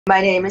My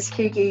name is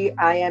Kiki.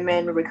 I am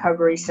in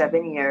recovery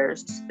 7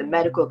 years. The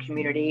medical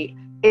community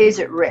is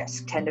at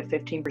risk, 10 to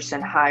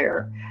 15%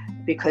 higher,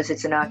 because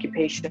it's an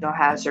occupational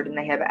hazard and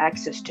they have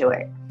access to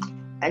it.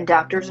 And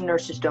doctors and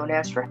nurses don't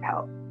ask for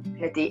help.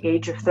 And at the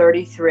age of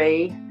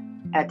 33,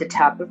 at the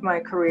top of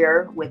my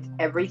career, with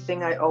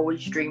everything I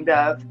always dreamed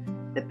of,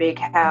 the big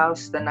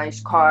house, the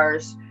nice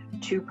cars,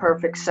 two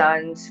perfect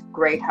sons,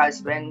 great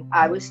husband,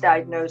 I was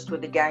diagnosed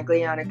with a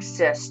ganglionic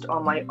cyst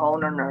on my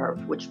ulnar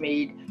nerve, which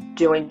made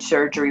doing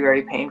surgery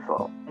very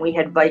painful. We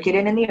had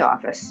Vicodin in the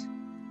office.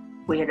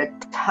 We had a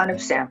ton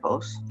of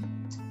samples,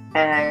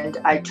 and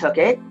I took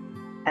it,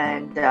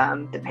 and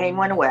the pain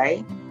went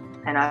away,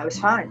 and I was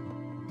fine.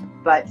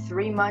 But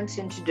 3 months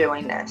into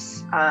doing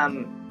this,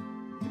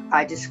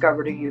 I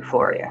discovered a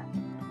euphoria.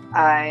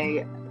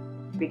 I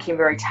became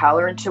very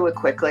tolerant to it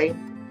quickly.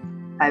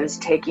 I was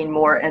taking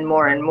more and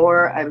more and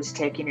more. I was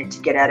taking it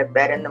to get out of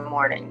bed in the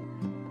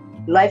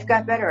morning. Life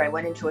got better. I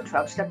went into a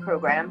 12-step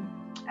program,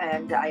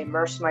 and I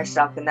immersed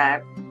myself in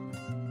that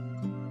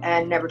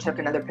and never took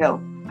another pill.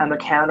 I'm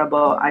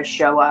accountable. I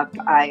show up.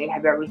 I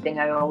have everything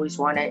I always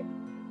wanted,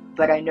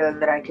 but I know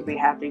that I could be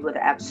happy with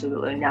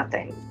absolutely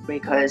nothing,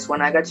 because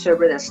when I got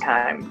sober this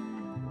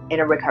time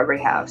in a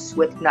recovery house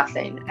with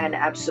nothing and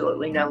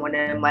absolutely no one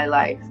in my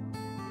life,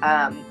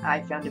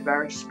 I found a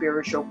very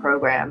spiritual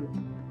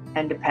program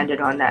and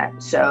depended on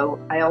that. So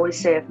I always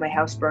say, if my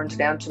house burns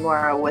down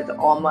tomorrow with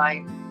all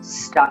my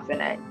stuff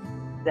in it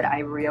that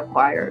I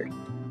reacquired,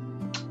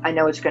 I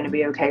know it's going to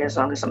be okay as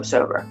long as I'm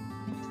sober.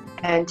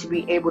 And to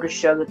be able to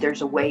show that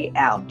there's a way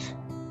out,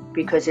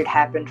 because it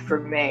happened for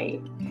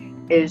me,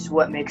 is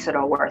what makes it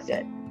all worth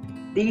it.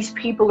 These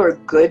people are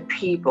good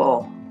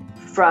people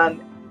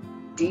from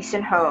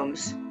decent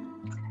homes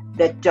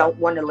that don't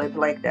want to live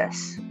like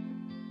this.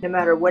 No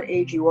matter what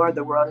age you are,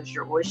 the world is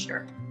your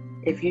oyster.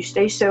 If you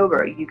stay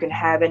sober, you can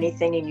have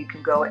anything and you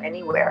can go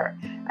anywhere.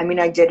 I mean,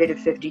 I did it at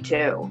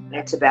 52.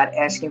 It's about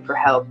asking for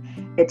help.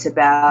 It's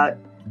about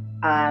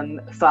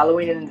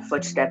following in the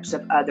footsteps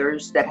of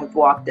others that have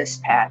walked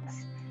this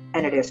path,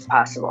 and it is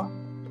possible.